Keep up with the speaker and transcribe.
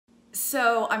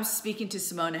So I'm speaking to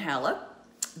Simona Halep,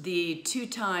 the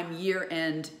two-time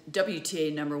year-end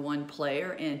WTA #1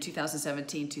 player in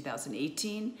 2017,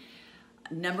 2018,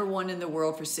 #1 in the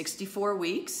world for 64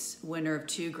 weeks, winner of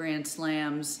 2 Grand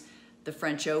Slams, the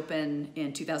French Open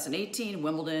in 2018,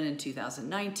 Wimbledon in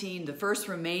 2019, the first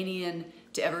Romanian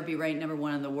to ever be ranked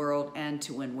 #1 in the world and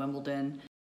to win Wimbledon.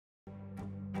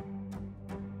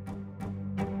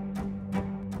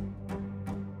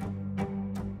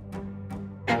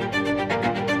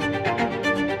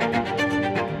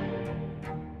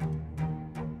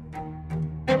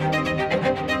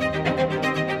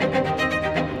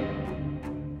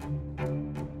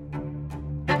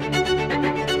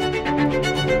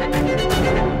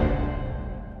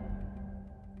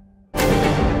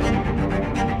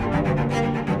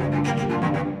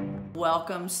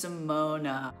 Welcome,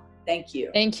 Simona. Thank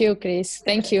you. Thank you, Chris.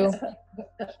 Thank you.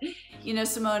 You know,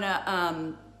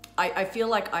 Simona, I feel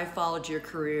like I followed your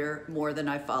career more than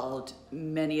I followed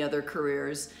many other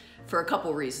careers for a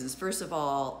couple reasons. First of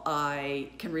all,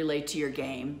 I can relate to your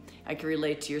game. I can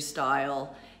relate to your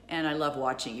style, and I love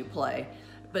watching you play.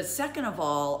 But second of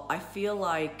all, I feel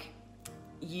like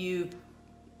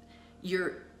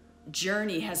your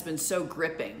journey has been so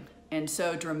gripping and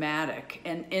so dramatic,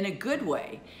 and in a good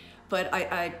way. But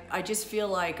I just feel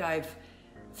like I've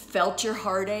felt your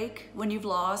heartache when you've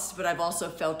lost, but I've also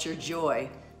felt your joy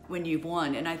when you've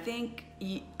won. And I think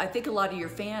a lot of your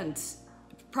fans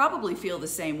probably feel the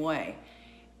same way.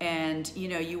 And you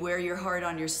know, you wear your heart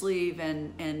on your sleeve,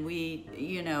 and we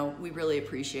really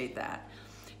appreciate that.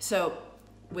 So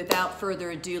without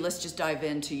further ado, let's just dive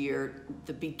into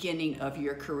the beginning of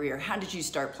your career. How did you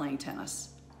start playing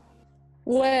tennis?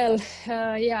 Well,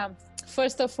 yeah.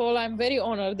 First of all, I'm very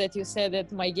honored that you said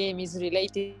that my game is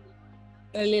related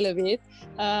a little bit.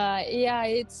 Yeah,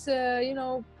 it's,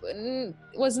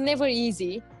 was never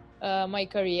easy, my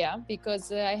career,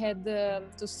 because I had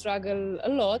to struggle a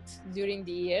lot during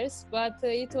the years, but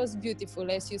it was beautiful.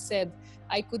 As you said,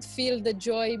 I could feel the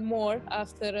joy more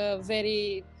after a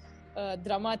very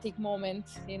dramatic moment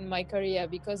in my career,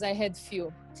 because I had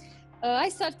few. I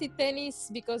started tennis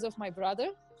because of my brother.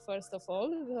 First of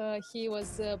all, he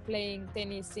was playing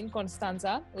tennis in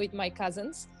Constanza with my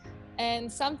cousins,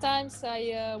 and sometimes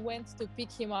I went to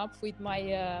pick him up with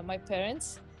my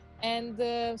parents, and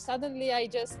suddenly I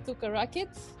just took a racket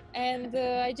and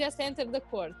I just entered the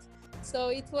court. So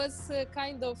it was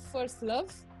kind of first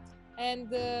love,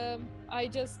 and I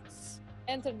just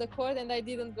entered the court and I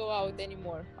didn't go out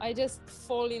anymore. I just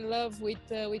fall in love with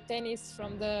tennis for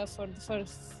the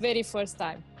very first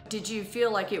time. Did you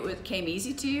feel like it came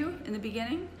easy to you in the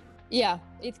beginning? Yeah,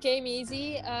 it came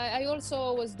easy. I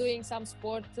also was doing some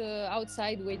sport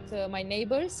outside with my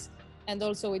neighbors and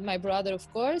also with my brother, of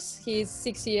course. He's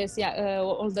 6 years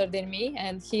older than me,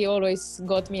 and he always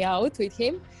got me out with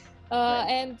him.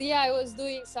 And yeah, I was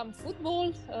doing some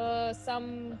football,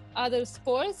 some other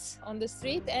sports on the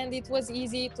street, and it was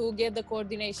easy to get the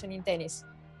coordination in tennis.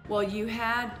 Well, you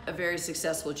had a very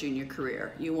successful junior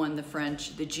career. You won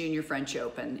the Junior French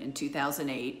Open in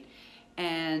 2008.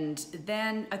 And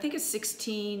then I think at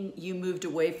 16, you moved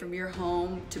away from your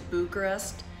home to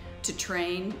Bucharest to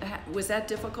train. Was that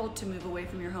difficult to move away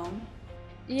from your home?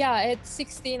 Yeah, at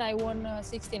 16, I won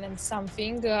 16 and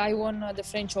something. I won the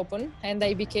French Open, and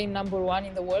I became #1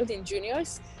 in the world in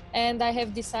juniors. And I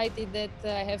have decided that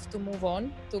I have to move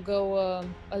on to go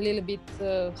a little bit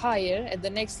higher at the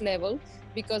next level,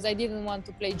 because I didn't want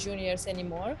to play juniors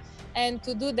anymore. And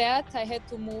to do that, I had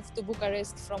to move to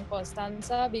Bucharest from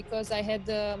Constanza, because I had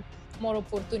more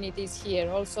opportunities here.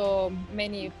 Also,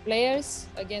 many players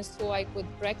against who I could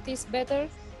practice better,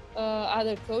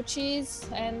 other coaches,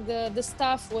 and the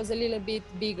staff was a little bit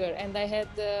bigger, and I had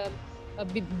a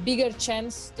bigger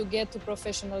chance to get to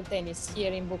professional tennis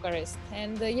here in Bucharest.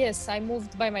 And yes, I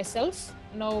moved by myself,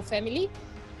 no family.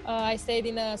 I stayed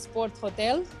in a sport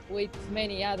hotel with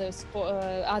many other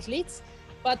athletes,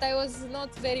 but I was not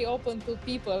very open to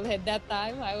people at that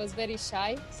time. I was very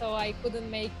shy, so I couldn't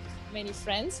make many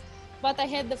friends. But I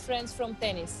had the friends from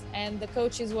tennis, and the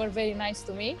coaches were very nice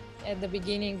to me at the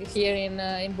beginning here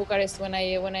in Bucharest when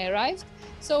I arrived.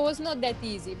 So it was not that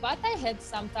easy, but I had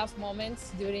some tough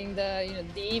moments during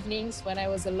the evenings when I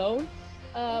was alone.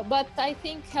 But I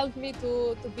think helped me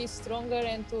to be stronger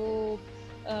and to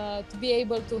be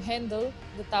able to handle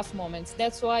the tough moments.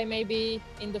 That's why maybe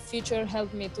in the future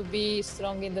helped me to be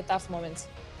strong in the tough moments.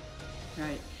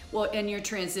 Right. Well, and your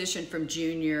transition from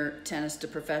junior tennis to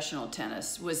professional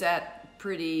tennis, was that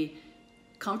pretty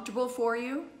comfortable for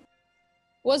you?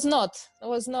 Was not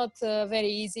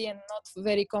very easy and not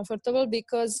very comfortable,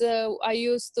 because I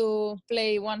used to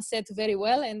play one set very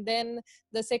well, and then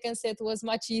the second set was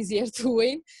much easier to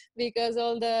win, because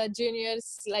all the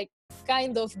juniors like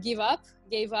kind of gave up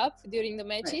during the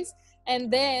Right. matches.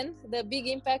 And then the big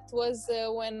impact was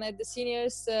when the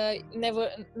seniors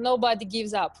nobody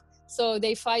gives up, so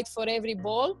they fight for every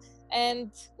ball.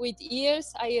 And with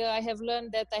years I have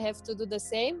learned that I have to do the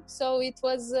same, so it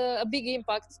was a big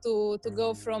impact to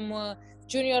go from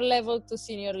junior level to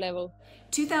senior level.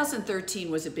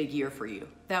 2013 was a big year for you.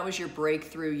 That was your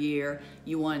breakthrough year.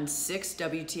 You won 6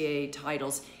 WTA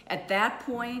titles. At that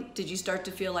point, did you start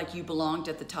to feel like you belonged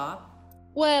at the top?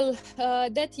 Well,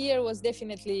 that year was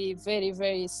definitely very,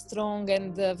 very strong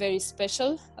and very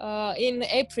special. In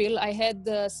April, I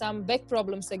had some back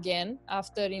problems again.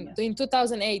 After in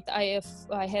 2008,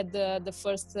 I had the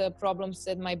first problems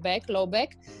at my back, low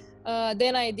back.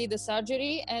 Then I did a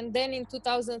surgery, and then in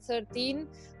 2013,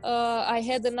 I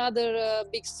had another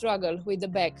big struggle with the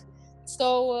back.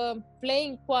 So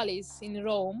playing qualis in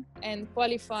Rome and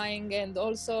qualifying, and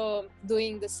also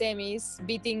doing the semis,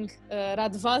 beating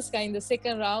Radwanska in the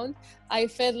second round, I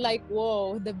felt like,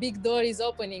 whoa, the big door is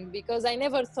opening, because I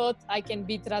never thought I can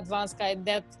beat Radwanska at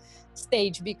that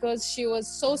stage, because she was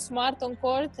so smart on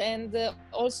court, and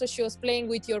also she was playing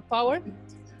with your power,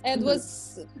 and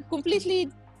was completely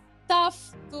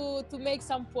tough to make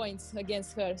some points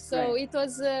against her. So Right.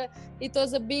 it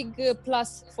was a big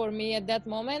plus for me at that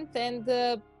moment. And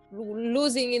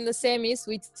losing in the semis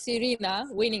with Serena,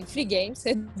 winning 3 games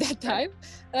at that Right.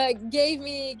 time, gave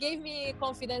me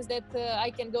confidence that I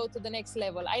can go to the next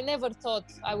level. I never thought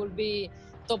I would be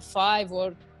top 5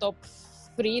 or top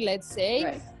 3, let's say.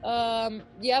 Right.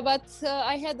 Yeah, but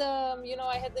I had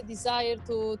I had the desire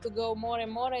to go more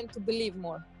and more and to believe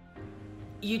more.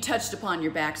 You touched upon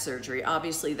your back surgery.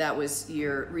 Obviously, that was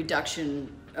your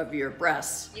reduction of your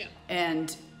breasts. Yeah.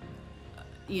 And,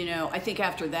 I think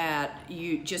after that,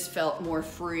 you just felt more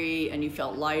free and you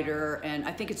felt lighter. And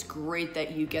I think it's great that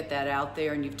you get that out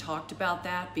there and you've talked about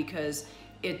that, because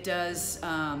it does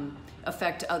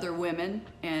affect other women.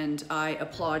 And I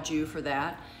applaud you for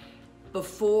that.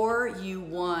 Before you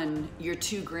won your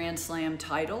 2 Grand Slam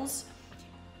titles,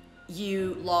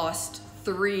 you lost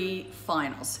 3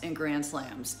 finals in Grand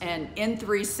Slams, and in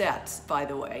 3 sets, by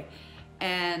the way.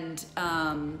 And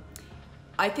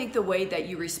I think the way that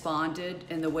you responded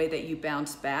and the way that you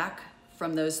bounced back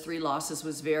from those 3 losses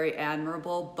was very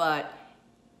admirable, but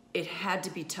it had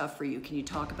to be tough for you. Can you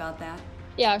talk about that?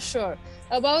 Yeah, sure.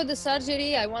 About the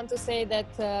surgery, I want to say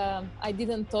that I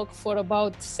didn't talk for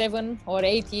about 7 or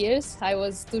 8 years. I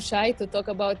was too shy to talk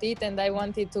about it, and I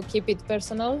wanted to keep it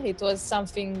personal. It was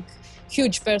something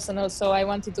huge personal, so I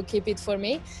wanted to keep it for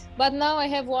me. But now I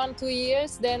have 1-2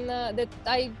 years then that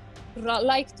I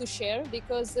like to share,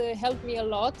 because it helped me a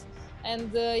lot. And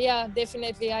yeah,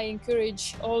 definitely I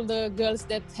encourage all the girls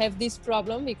that have this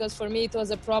problem, because for me it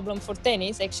was a problem for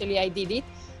tennis. Actually, I did it.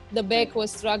 The back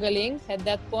was struggling at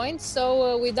that point.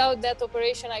 So without that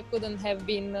operation, I couldn't have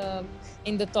been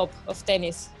in the top of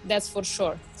tennis. That's for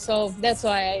sure. So that's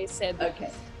why I said.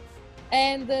 Okay.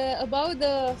 And about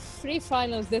the 3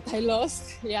 finals that I lost,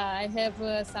 yeah, I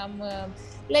have some,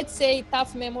 let's say,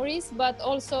 tough memories, but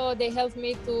also they helped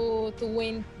me to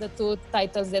win the 2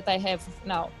 titles that I have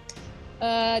now.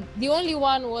 The only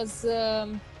one was a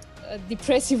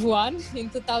depressive one in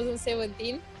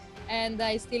 2017. And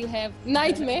I still have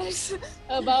nightmares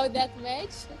about that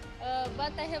match.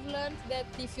 But I have learned that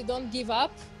if you don't give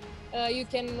up, you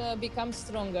can become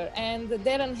stronger. And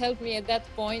Darren helped me at that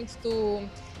point to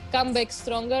come back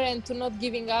stronger and to not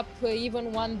giving up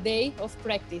even 1 day of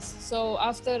practice. So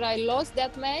after I lost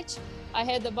that match, I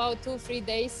had about 2-3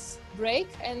 days break,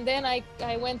 and then I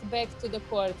went back to the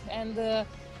court. And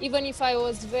even if I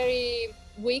was very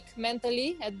weak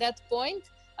mentally at that point,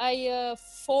 I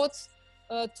fought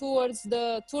towards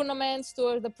the tournaments,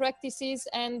 towards the practices,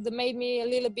 and made me a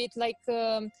little bit like,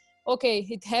 okay,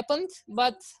 it happened,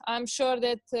 but I'm sure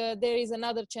that there is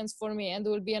another chance for me, and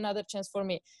there will be another chance for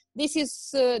me.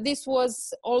 This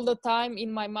was all the time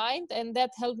in my mind, and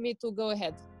that helped me to go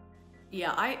ahead.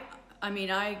 Yeah, I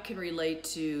mean, I can relate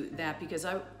to that, because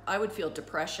I would feel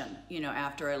depression,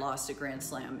 after I lost a Grand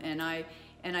Slam. And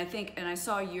I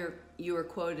saw you were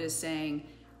quoted as saying,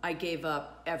 I gave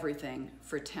up everything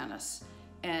for tennis.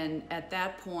 And at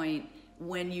that point,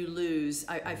 when you lose,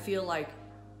 I feel like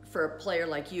for a player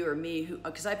like you or me,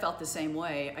 because I felt the same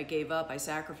way, I gave up, I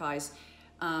sacrificed,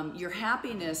 your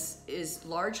happiness is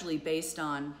largely based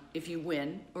on if you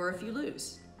win or if you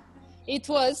lose. It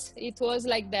was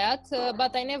like that,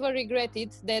 but I never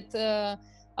regretted that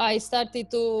I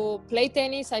started to play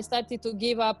tennis. I started to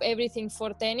give up everything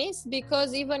for tennis,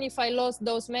 because even if I lost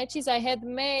those matches, I had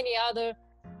many other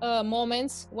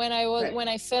moments when when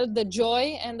I felt the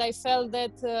joy, and I felt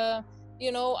that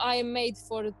I am made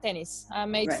for tennis.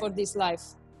 I'm made for this life.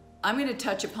 I'm going to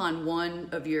touch upon one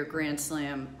of your Grand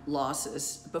Slam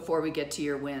losses before we get to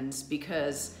your wins,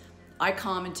 because I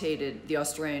commentated the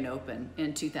Australian Open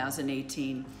in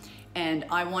 2018, and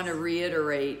I want to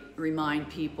remind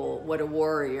people what a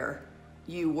warrior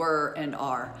you were and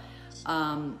are.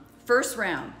 First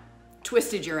round,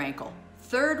 twisted your ankle.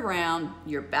 Third round,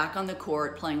 you're back on the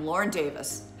court playing Lauren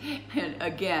Davis. And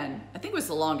again, I think it was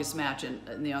the longest match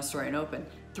in the Australian Open.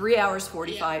 3 hours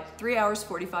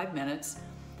 45 minutes.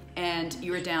 And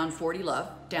you were down 40-love,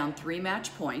 down 3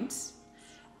 match points.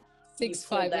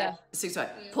 6-5, yeah. 6-5.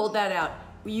 Pulled that out.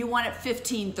 You won at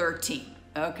 15-13.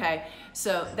 Okay,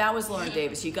 so that was Lauren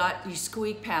Davis. You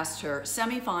squeaked past her.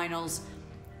 Semifinals,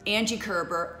 Angie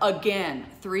Kerber, again,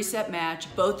 3-set match.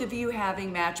 Both of you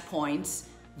having match points.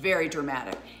 Very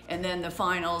dramatic. And then the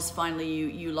finals, finally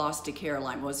you lost to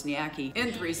Caroline Wozniacki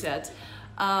in 3 sets.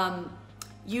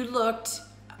 You looked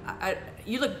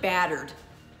battered.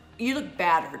 You looked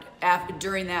battered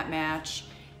during that match,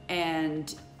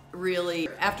 and really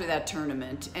after that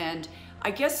tournament. And I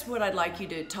guess what I'd like you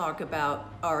to talk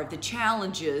about are the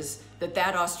challenges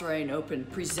that Australian Open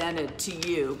presented to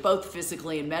you, both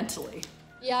physically and mentally.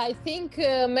 Yeah, I think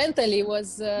mentally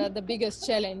was the biggest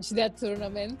challenge, that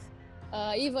tournament.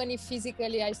 Even if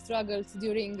physically I struggled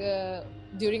during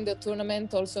the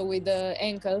tournament, also with the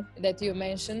ankle that you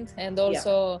mentioned, and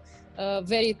also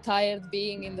very tired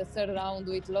being in the third round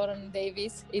with Lauren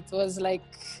Davis. It was like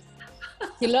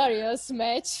hilarious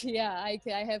match. Yeah, I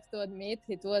have to admit,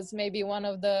 it was maybe one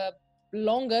of the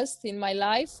longest in my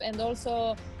life, and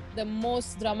also the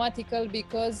most dramatical,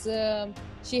 because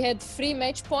she had 3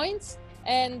 match points,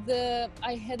 and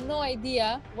I had no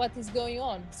idea what is going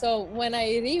on. So when I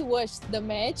rewatched the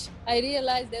match, I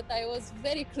realized that I was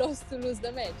very close to lose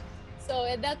the match. So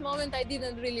at that moment, I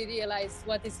didn't really realize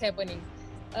what is happening.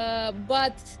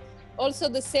 But also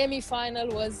the semi-final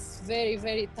was very,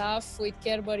 very tough. With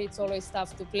Kerber, it's always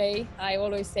tough to play. I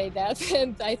always say that,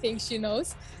 and I think she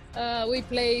knows. We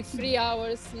play 3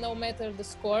 hours, no matter the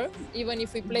score. Even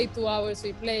if we play 2 hours,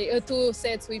 we play 2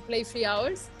 sets, we play 3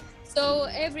 hours. So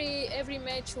every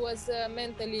match was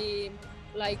mentally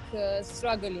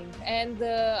struggling. And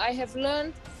I have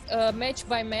learned match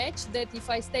by match that if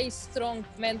I stay strong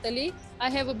mentally, I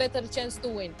have a better chance to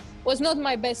win. Was not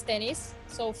my best tennis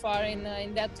so far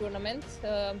in that tournament,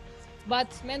 but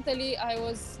mentally I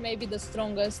was maybe the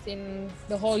strongest in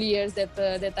the whole years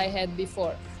that I had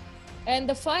before. And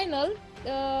the final,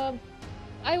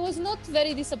 I was not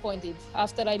very disappointed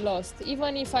after I lost,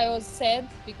 even if I was sad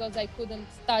because I couldn't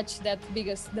touch the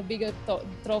bigger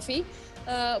trophy.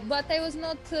 But I was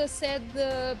not sad.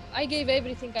 I gave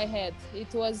everything I had.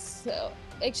 It was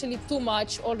actually too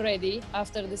much already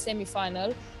after the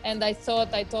semi-final, and I told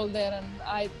her,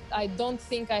 and I don't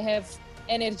think I have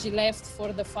energy left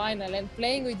for the final. And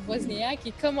playing with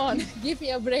Wozniacki, come on, give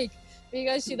me a break,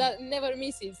 because she never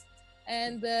misses.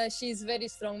 And she's very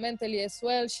strong mentally as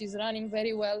well. She's running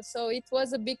very well. So it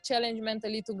was a big challenge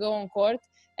mentally to go on court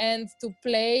and to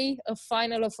play a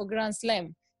final of a Grand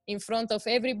Slam in front of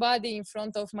everybody, in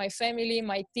front of my family,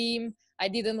 my team. I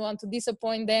didn't want to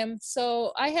disappoint them.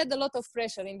 So I had a lot of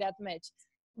pressure in that match.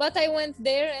 But I went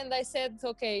there and I said,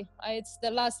 okay, it's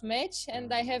the last match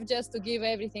and I have just to give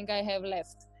everything I have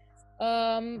left.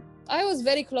 I was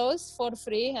very close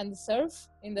 4-3 and serve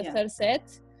in the third set.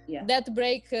 Yeah. That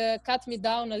break cut me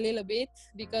down a little bit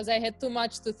because I had too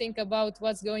much to think about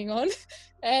what's going on.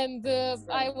 And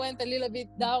I went a little bit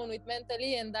down with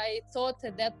mentally, and I thought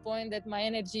at that point that my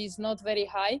energy is not very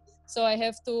high. So I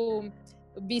have to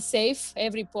be safe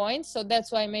every point. So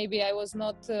that's why maybe I was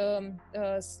not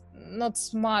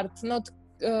smart,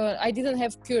 I didn't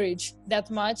have courage that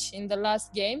much in the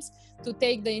last games to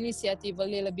take the initiative a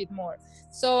little bit more.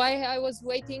 So I was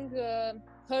waiting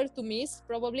her to miss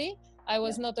probably. I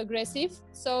was not aggressive,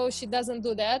 so she doesn't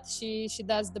do that. She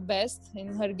does the best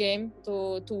in her game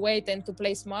to wait and to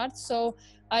play smart. So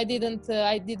I didn't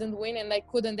win, and I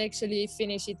couldn't actually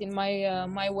finish it in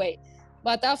my way.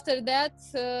 But after that,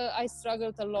 I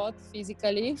struggled a lot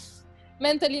physically.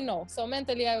 Mentally, no. So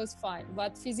mentally, I was fine,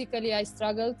 but physically, I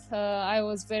struggled. I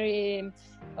was very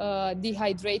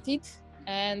dehydrated,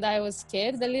 and I was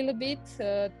scared a little bit.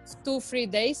 2-3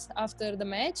 days after the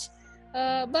match.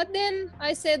 But then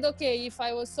I said, okay, if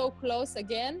I was so close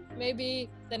again, maybe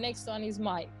the next one is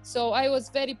mine. So I was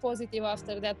very positive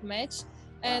after that match.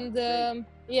 And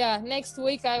next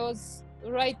week I was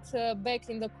back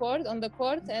on the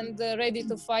court and ready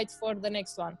to fight for the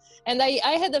next one. And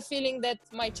I had a feeling that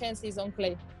my chance is on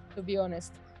clay, to be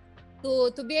honest.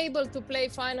 To be able to play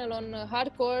final on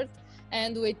hard court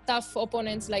and with tough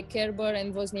opponents like Kerber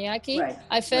and Wozniacki, Right,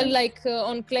 I felt right. like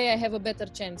on clay I have a better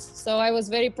chance. So I was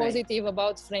very positive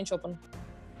about French Open.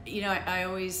 You know, I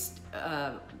always,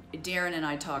 Darren and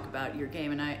I talk about your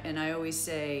game, and I always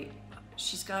say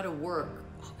she's got to work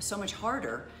so much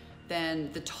harder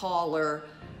than the taller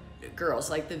girls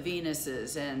like the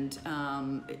Venuses and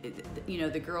you know,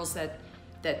 the girls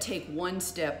that take one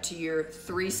step to your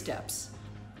 3 steps.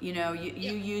 You know,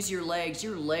 you use your legs.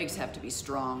 Your legs have to be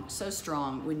strong, so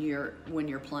strong when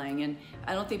you're playing. And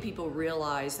I don't think people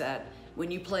realize that when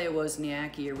you play a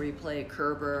Wozniacki or you play a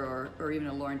Kerber or even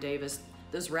a Lauren Davis,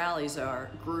 those rallies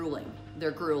are grueling. They're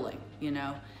grueling, you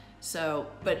know. So,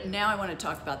 but now I want to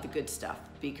talk about the good stuff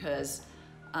because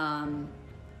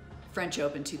French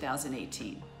Open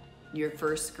 2018, your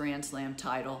first Grand Slam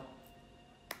title.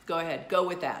 Go ahead, go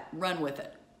with that, run with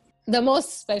it. The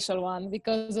most special one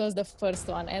because it was the first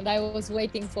one and I was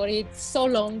waiting for it so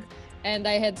long, and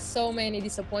I had so many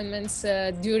disappointments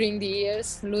during the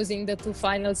years, losing the 2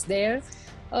 finals there.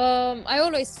 I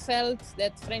always felt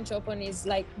that French Open is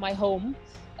like my home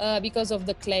because of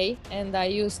the clay, and I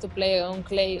used to play on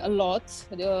clay a lot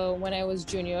when I was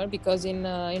junior because in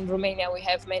Romania we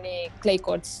have many clay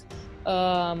courts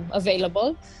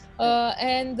available.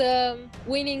 And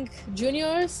winning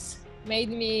juniors made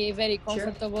me very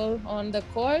comfortable on the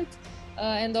court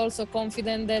and also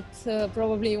confident that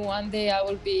probably one day I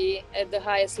will be at the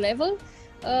highest level.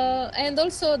 And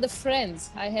also the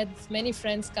friends. I had many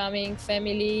friends coming,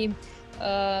 family.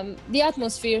 The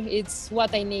atmosphere, it's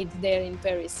what I need there in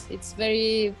Paris. It's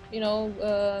very, you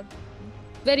know,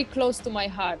 very close to my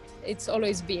heart. It's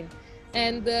always been.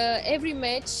 And every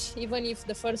match, even if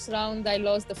the first round I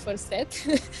lost the first set,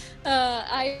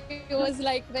 I was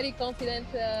like very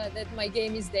confident that my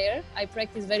game is there. I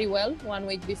practiced very well 1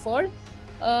 week before.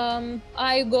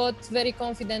 I got very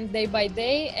confident day by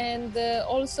day, and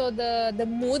also the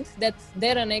mood that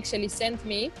Darren actually sent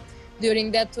me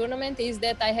during that tournament is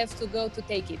that I have to go to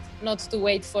take it, not to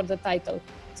wait for the title.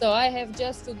 So I have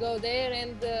just to go there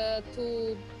and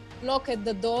to knock at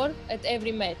the door at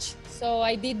every match. So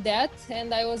I did that,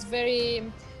 and I was very,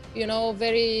 you know,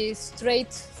 very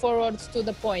straightforward to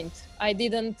the point. I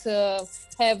didn't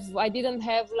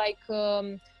have like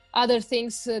other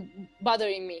things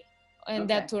bothering me in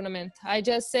that tournament. I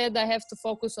just said I have to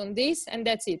focus on this, and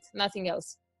that's it, nothing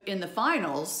else. In the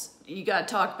finals, you got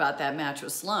to talk about that match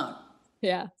with Sloane.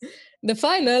 Yeah. The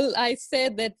final, I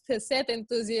said that set and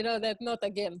 2-0, that not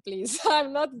again, please.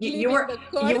 I'm not leaving the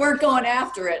court. You weren't going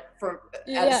after it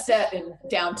at a set and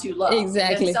down too low.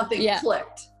 Exactly. And something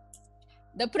clicked.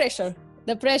 The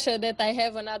pressure that I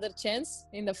have another chance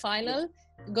in the final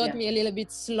got me a little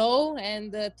bit slow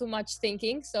and too much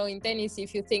thinking. So in tennis,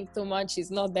 if you think too much,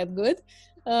 it's not that good.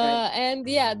 And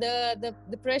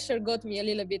the pressure got me a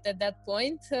little bit at that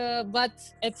point. But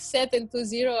at set and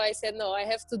 2-0, I said, no, I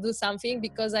have to do something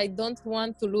because I don't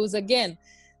want to lose again.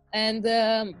 And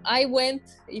I went,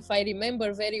 if I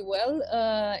remember very well,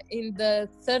 in the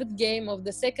 3rd game of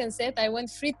the 2nd set, I went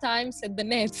 3 times at the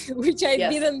net, which I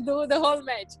didn't do the whole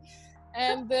match.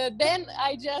 And then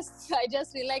I just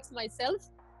relaxed myself.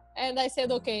 And I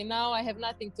said, okay, now I have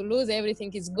nothing to lose. Everything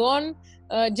is gone.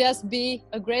 Just be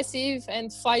aggressive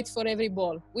and fight for every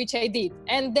ball, which I did.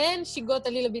 And then she got a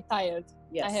little bit tired,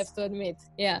 I have to admit.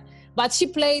 Yeah. But she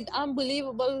played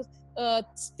unbelievable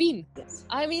spin.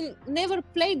 I mean, never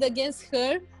played against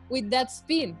her with that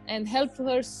spin, and helped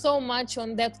her so much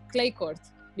on that clay court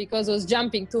because it was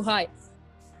jumping too high.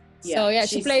 So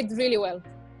she played really well.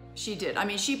 She did. I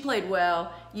mean, she played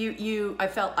well.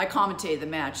 I commentated the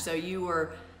match. So you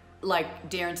were, like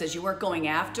Darren says, you weren't going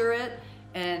after it.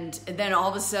 And then all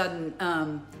of a sudden,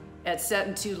 at set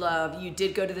and 2 love, you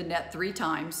did go to the net 3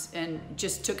 times and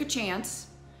just took a chance,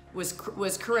 was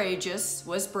courageous,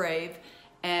 was brave.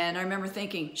 And I remember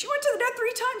thinking, she went to the net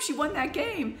 3 times. She won that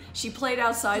game. She played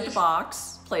outside the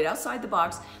box,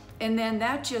 And then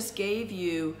that just gave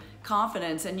you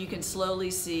confidence, and you can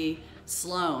slowly see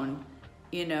Sloane,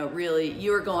 you know, really,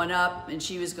 you were going up and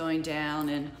she was going down.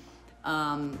 And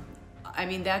I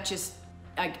mean, that just,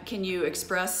 can you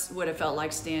express what it felt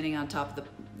like standing on top of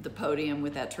the podium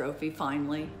with that trophy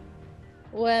finally?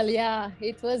 Well, yeah,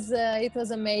 it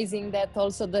was amazing that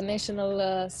also the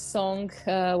national song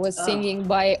was singing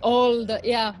by all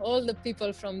the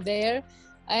people from there,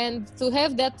 and to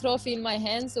have that trophy in my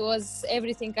hands was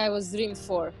everything I was dreamed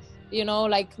for. You know,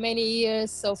 like many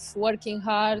years of working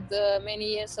hard,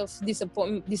 many years of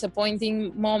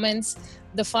disappointing moments,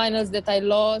 the finals that I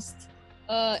lost,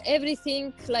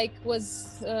 everything like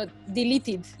was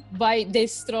deleted by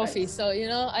this trophy. Right. So, you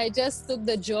know, I just took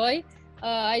the joy.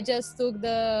 I just took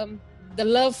the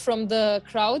love from the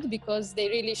crowd, because they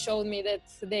really showed me that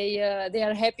they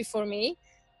are happy for me.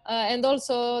 And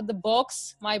also the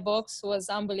box, my box was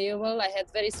unbelievable. I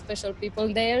had very special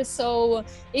people there. So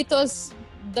it was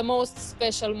the most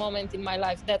special moment in my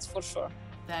life, that's for sure.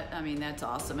 I mean, that's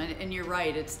awesome. And you're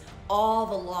right. It's all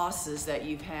the losses that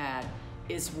you've had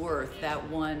is worth that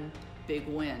one big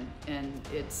win. And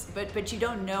but you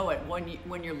don't know it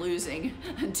when you're losing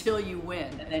until you win.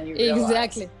 And then you realize.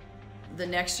 Exactly. The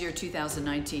next year,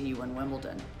 2019, you won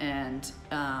Wimbledon. And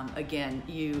again,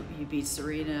 you beat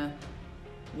Serena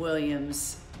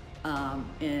Williams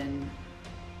in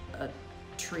a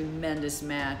tremendous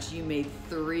match. You made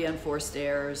 3 unforced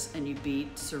errors, and you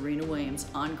beat Serena Williams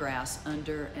on grass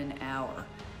under an hour.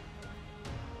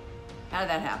 How did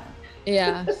that happen?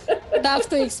 Yeah, tough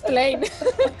to explain.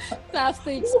 Tough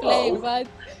to explain, but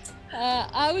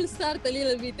I will start a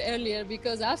little bit earlier,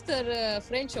 because after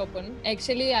French Open,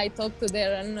 actually I talked to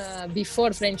Darren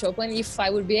before French Open, if I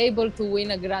would be able to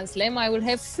win a Grand Slam, I will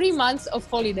have 3 months of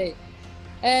holiday.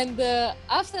 And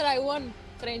after I won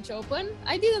French Open,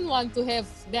 I didn't want to have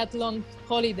that long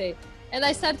holiday. And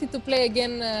I started to play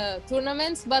again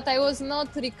tournaments, but I was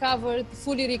not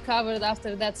fully recovered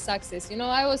after that success. You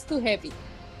know, I was too happy.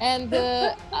 And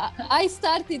I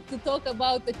started to talk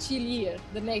about a chill year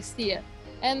the next year.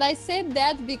 And I said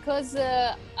that because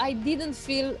I didn't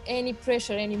feel any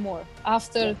pressure anymore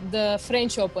after the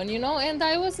French Open, you know, and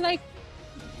I was like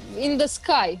in the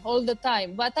sky all the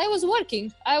time. But I was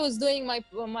working. I was doing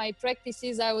my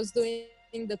practices. I was doing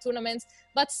the tournaments,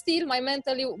 but still my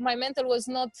mental was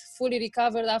not fully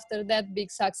recovered after that big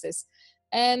success.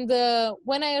 And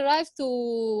when I arrived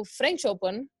to French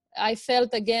Open, I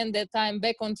felt again that I'm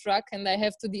back on track and I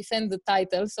have to defend the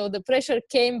title. So the pressure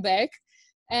came back,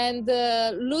 and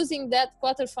losing that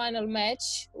quarterfinal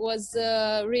match was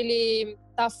really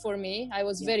tough for me. I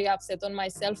was very upset on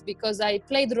myself because I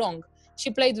played wrong. She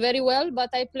played very well, but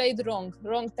I played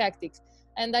wrong tactics.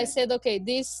 And I said, okay,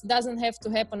 this doesn't have to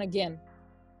happen again.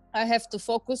 I have to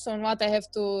focus on what I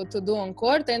have to do on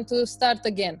court and to start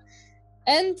again.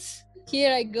 And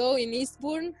here I go in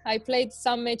Eastbourne. I played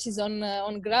some matches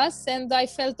on grass, and I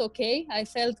felt okay. I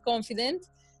felt confident.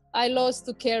 I lost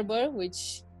to Kerber,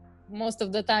 which most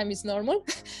of the time is normal.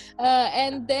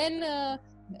 And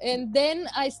then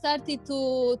I started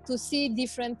to see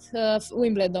different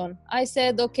Wimbledon. I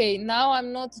said, okay, now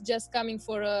I'm not just coming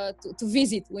for to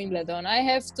visit Wimbledon. I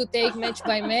have to take match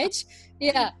by match.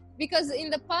 Yeah, because in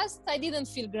the past I didn't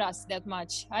feel grass that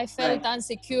much. I felt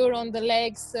insecure on the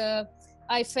legs.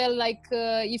 I felt like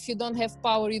if you don't have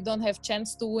power, you don't have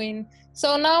chance to win.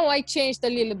 So now I changed a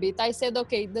little bit. I said,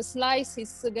 okay, the slice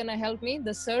is gonna help me,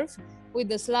 the serve. With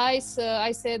the slice,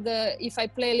 I said, if I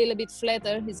play a little bit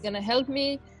flatter, it's gonna help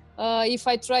me. If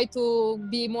I try to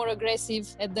be more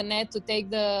aggressive at the net, to take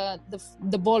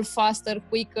the ball faster,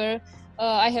 quicker,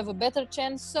 I have a better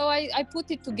chance. So I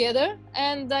put it together,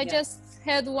 and I just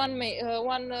had one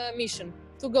mission,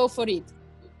 to go for it.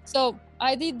 So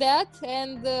I did that,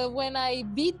 and when I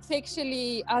beat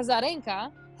actually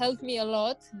Azarenka, helped me a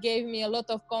lot, gave me a lot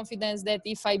of confidence that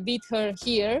if I beat her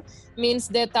here, means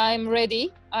that I'm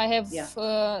ready. I have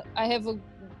a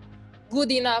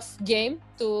good enough game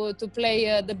to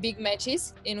play the big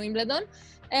matches in Wimbledon.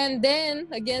 And then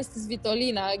against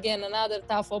Svitolina, again, another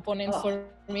tough opponent for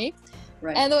me.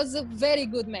 Right. And it was a very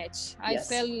good match. I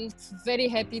felt very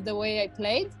happy the way I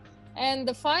played. And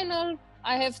the final,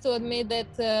 I have to admit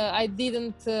that I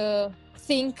didn't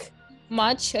think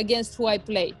much against who I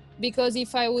play. Because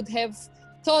if I would have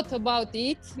thought about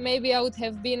it, maybe I would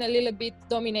have been a little bit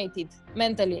dominated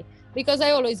mentally. Because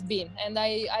I always been, and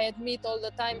I admit all the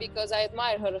time, because I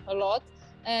admire her a lot.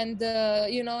 And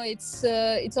you know, it's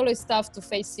always tough to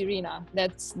face Serena.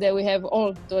 That we have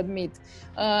all to admit.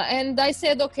 And I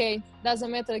said, okay, doesn't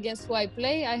matter against who I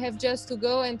play. I have just to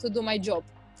go and to do my job.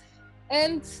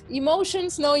 And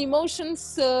emotions, no emotions,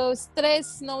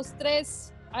 stress, no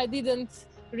stress. I didn't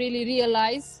really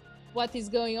realize what is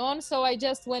going on, so I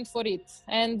just went for it.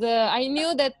 And I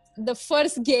knew that the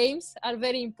first games are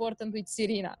very important with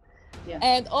Serena. Yeah.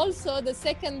 And also the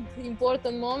second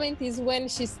important moment is when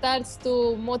she starts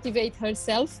to motivate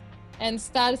herself and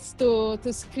starts to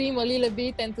scream a little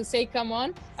bit and to say, come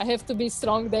on, I have to be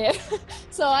strong there.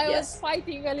 So I was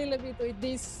fighting a little bit with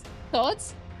these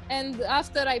thoughts. And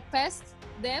after I passed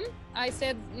them, I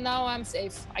said, now I'm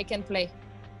safe, I can play.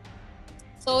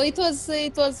 So it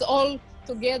was all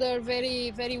together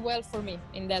very, very well for me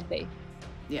in that day.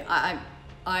 Yeah,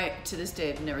 I, to this day,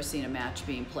 have never seen a match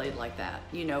being played like that.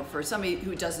 You know, for somebody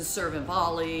who doesn't serve and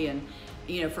volley, and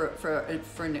you know,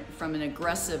 from an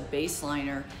aggressive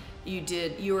baseliner,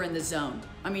 you were in the zone.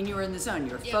 I mean, you were in the zone.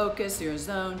 You were focused. You were in the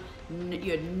zone.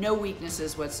 You had no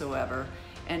weaknesses whatsoever.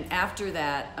 And after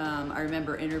that, I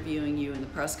remember interviewing you in the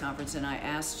press conference, and I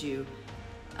asked you,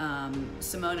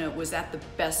 Simona, was that the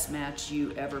best match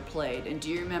you ever played? And do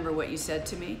you remember what you said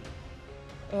to me?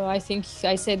 I think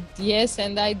I said yes,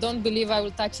 and I don't believe I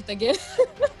will touch it again.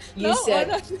 You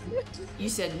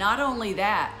said not only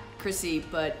that, Chrissy,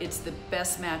 but it's the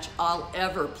best match I'll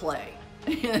ever play.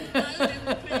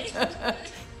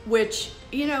 Which,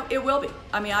 you know, it will be.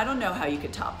 I mean, I don't know how you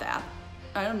could top that.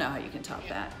 I don't know how you can top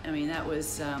that. I mean, that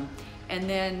was, and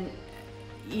then,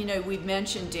 you know, we've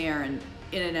mentioned Darren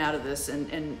in and out of this,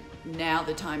 and now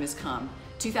the time has come.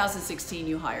 2016,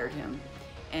 you hired him,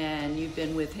 and you've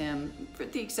been with him, for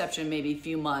the exception maybe a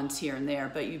few months here and there,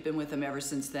 but you've been with him ever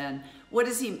since then. What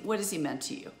has he meant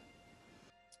to you?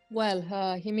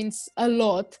 Well, he means a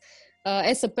lot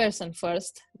as a person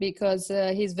first, because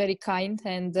he's very kind,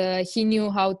 and he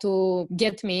knew how to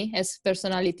get me as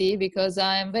personality, because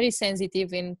I am very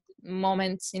sensitive in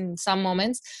some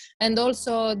moments, and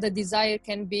also the desire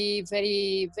can be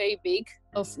very, very big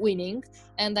of winning,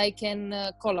 and I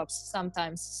can collapse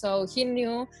sometimes. So he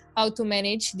knew how to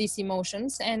manage these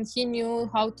emotions, and he knew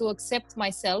how to accept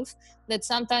myself, that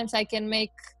sometimes I can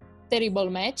make terrible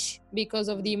match because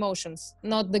of the emotions,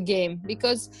 not the game.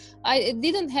 Because it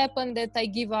didn't happen that I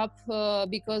give up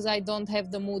because I don't have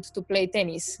the mood to play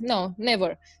tennis. No,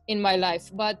 never in my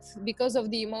life. But because of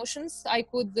the emotions, I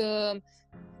could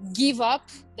give up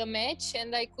the match,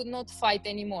 and I could not fight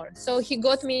anymore. So he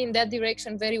got me in that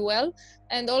direction very well.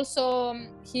 And also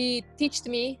he taught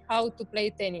me how to play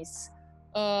tennis,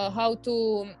 how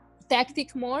to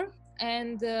tactic more,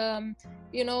 and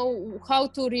you know, how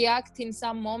to react in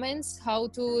some moments, how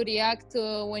to react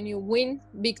when you win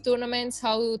big tournaments,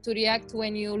 how to react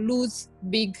when you lose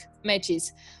big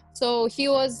matches. So he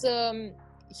was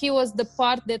the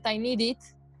part that I needed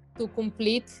to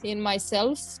complete in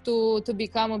myself to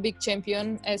become a big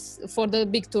champion as for the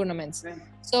big tournaments. Right.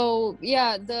 So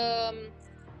yeah, the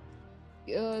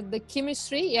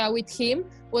chemistry with him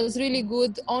was really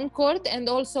good on court and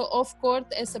also off court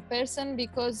as a person,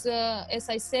 because as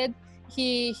I said,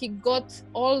 he got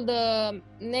all the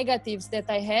negatives that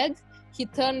I had, he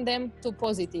turned them to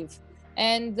positive.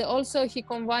 And also he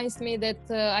convinced me that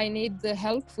I need the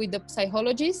help with the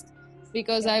psychologist,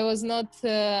 because I was not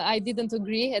I didn't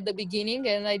agree at the beginning,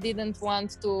 and I didn't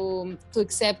want to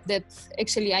accept that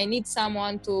actually I need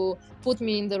someone to put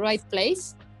me in the right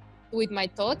place with my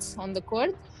thoughts on the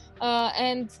court.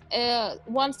 And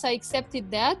once I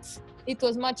accepted that, it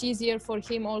was much easier for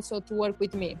him also to work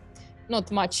with me. Not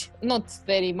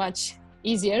very much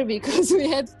easier, because we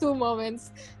had 2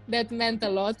 moments that meant a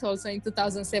lot also in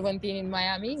 2017 in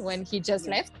Miami when he just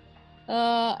left.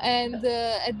 And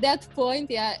at that point,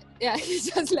 he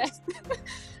just left.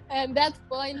 And that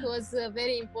point was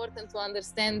very important to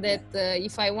understand that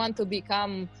if I want to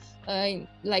become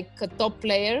like a top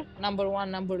player, number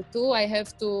 1, number 2, I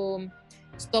have to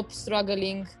stop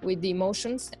struggling with the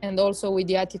emotions and also with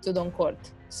the attitude on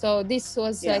court. So this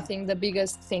was, I think, the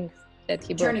biggest thing that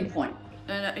he brought. Turning point.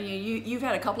 And you've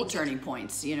had a couple turning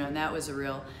points, you know, and that was a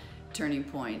real turning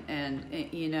point. And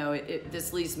you know,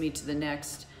 this leads me to the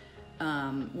next.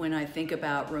 When I think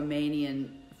about Romanian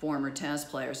former tennis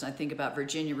players, and I think about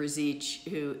Virginia Ruzic,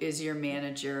 who is your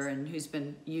manager and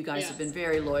you guys have been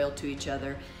very loyal to each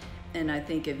other. And I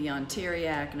think of Jan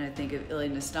Tiriac, and I think of Ilie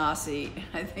Nastase.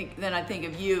 I think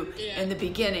of you in the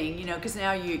beginning, you know, because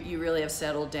now you really have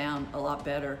settled down a lot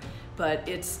better. But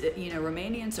it's, you know,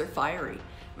 Romanians are fiery.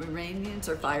 Romanians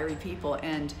are fiery people,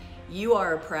 and you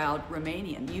are a proud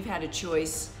Romanian. You've had a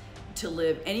choice to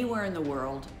live anywhere in the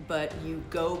world, but you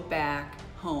go back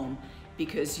home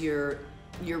because your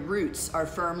roots are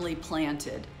firmly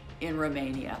planted in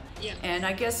Romania. Yeah. And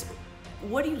I guess,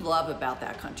 what do you love about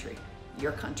that country,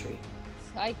 your country?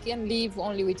 I can live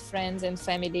only with friends and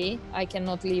family. I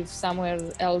cannot live somewhere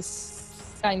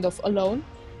else kind of alone.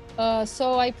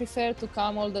 So I prefer to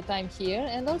come all the time here,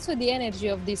 and also the energy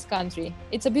of this country.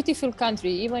 It's a beautiful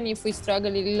country, even if we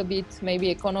struggle a little bit,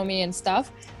 maybe economy and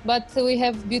stuff, but we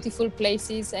have beautiful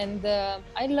places, and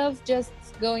I love just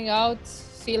going out,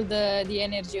 feel the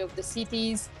energy of the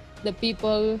cities, the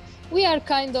people. We are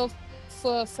kind of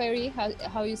fairy,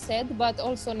 how you said, but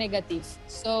also negative.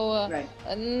 So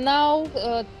now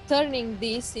turning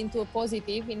this into a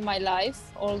positive in my life,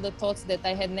 all the thoughts that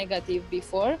I had negative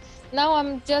before, now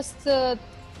I'm just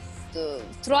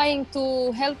trying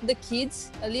to help the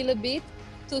kids a little bit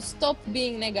to stop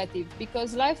being negative,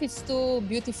 because life is too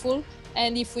beautiful,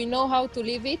 and if we know how to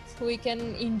live it, we can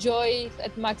enjoy it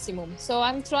at maximum. So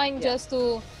I'm trying just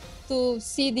to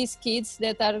see these kids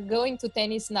that are going to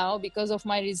tennis now because of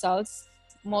my results,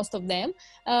 most of them,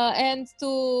 and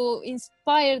to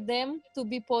inspire them to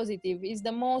be positive is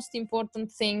the most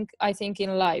important thing, I think,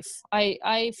 in life.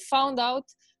 I found out,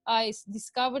 I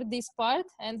discovered this part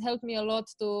and helped me a lot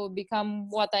to become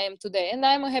what I am today. And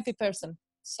I'm a happy person.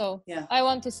 So I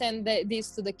want to send this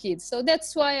to the kids. So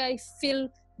that's why I feel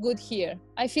good here.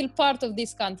 I feel part of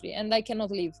this country and I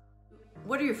cannot leave.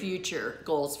 What are your future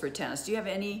goals for tennis? Do you have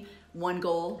any one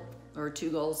goal or two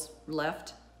goals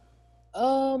left?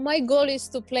 My goal is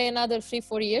to play another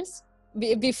 3-4 years.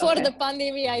 Before the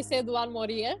pandemic, I said one more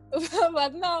year,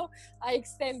 but now I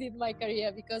extended my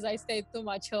career because I stayed too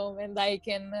much home, and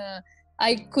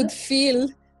I could feel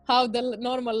how the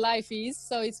normal life is.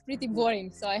 So it's pretty boring.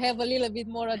 So I have a little bit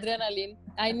more adrenaline.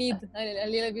 I need a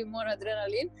little bit more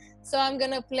adrenaline. So I'm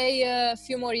gonna play a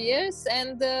few more years,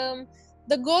 and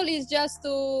the goal is just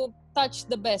to touch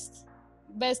the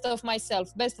best of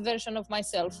myself, best version of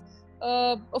myself.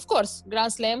 Of course,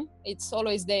 Grand Slam, it's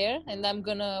always there, and I'm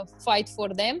gonna fight for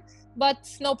them, but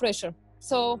no pressure.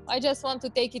 So I just want to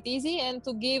take it easy and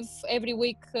to give every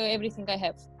week everything I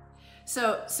have.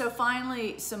 So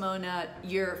finally, Simona,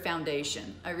 your foundation.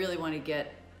 I really want to get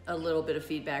a little bit of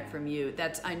feedback from you.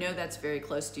 I know that's very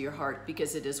close to your heart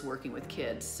because it is working with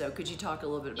kids. So could you talk a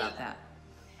little bit about that?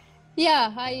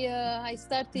 Yeah, I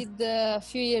started a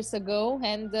few years ago,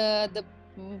 and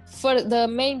the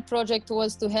main project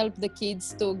was to help the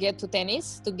kids to get to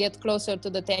tennis, to get closer to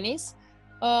the tennis.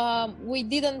 We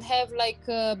didn't have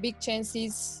big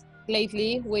chances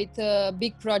lately with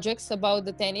big projects about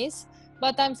the tennis,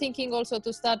 but I'm thinking also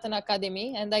to start an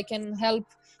academy, and I can help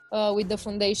with the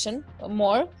foundation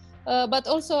more. But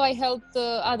also I helped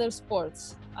other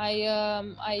sports.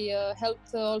 I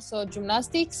helped also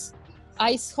gymnastics,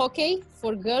 ice hockey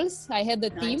for girls. I had a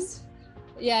team.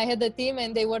 Yeah, I had a team,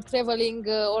 and they were traveling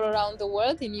all around the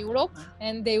world in Europe,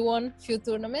 and they won few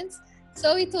tournaments.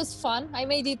 So it was fun. I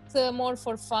made it more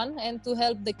for fun and to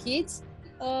help the kids.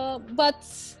 But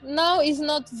now it's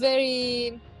not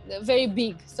very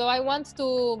big. So I want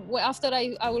to, after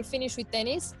I will finish with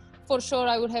tennis, for sure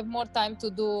I will have more time to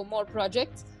do more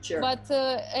projects. Sure. But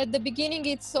at the beginning,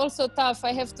 it's also tough.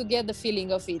 I have to get the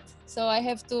feeling of it. So I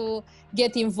have to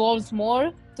get involved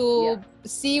more to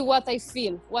see what I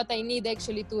feel, what I need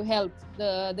actually to help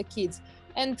the kids.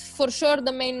 And for sure,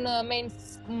 the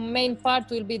main part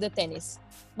will be the tennis,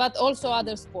 but also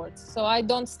other sports. So I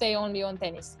don't stay only on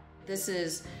tennis. This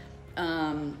is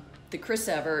the Chris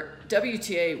Evert,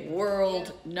 WTA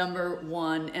world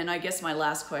 #1. And I guess my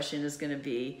last question is going to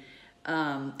be,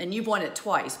 and you've won it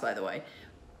twice, by the way.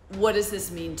 What does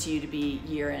this mean to you to be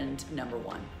year-end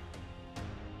 #1?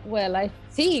 Well, I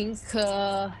think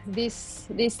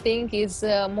this thing is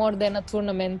more than a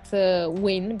tournament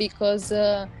win, because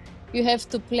you have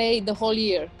to play the whole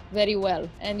year very well,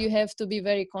 and you have to be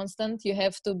very constant. You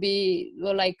have to be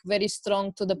very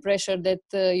strong to the pressure that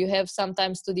you have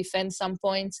sometimes to defend some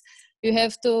points. You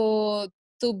have to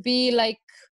be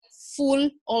full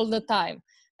all the time.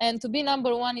 And to be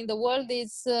 #1 in the world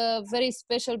is very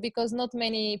special, because not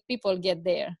many people get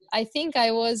there. I think I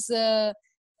was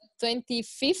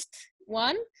 25th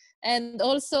one, and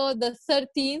also the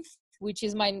 13th, which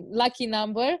is my lucky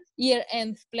number,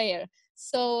 year-end player.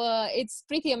 So it's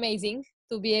pretty amazing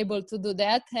to be able to do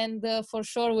that, and for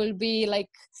sure will be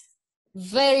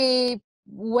very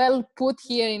well put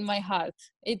here in my heart.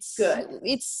 It's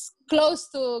close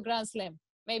to Grand Slam,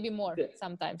 maybe more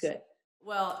sometimes. Good.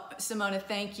 Well, Simona,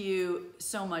 thank you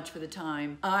so much for the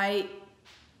time. I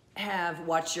have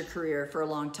watched your career for a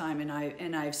long time,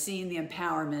 and I've seen the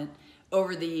empowerment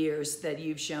over the years that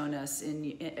you've shown us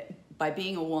by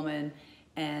being a woman,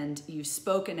 and you've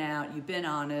spoken out, you've been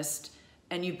honest,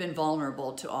 and you've been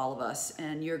vulnerable to all of us.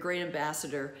 And you're a great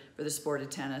ambassador for the sport of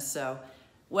tennis. So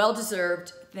well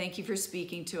deserved. Thank you for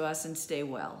speaking to us, and stay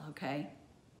well, okay?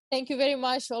 Thank you very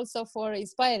much also for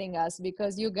inspiring us,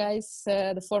 because you guys,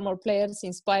 the former players,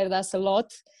 inspired us a lot.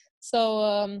 So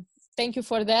thank you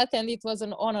for that, and it was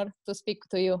an honor to speak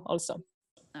to you also.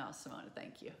 Oh, Simona,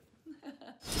 thank you.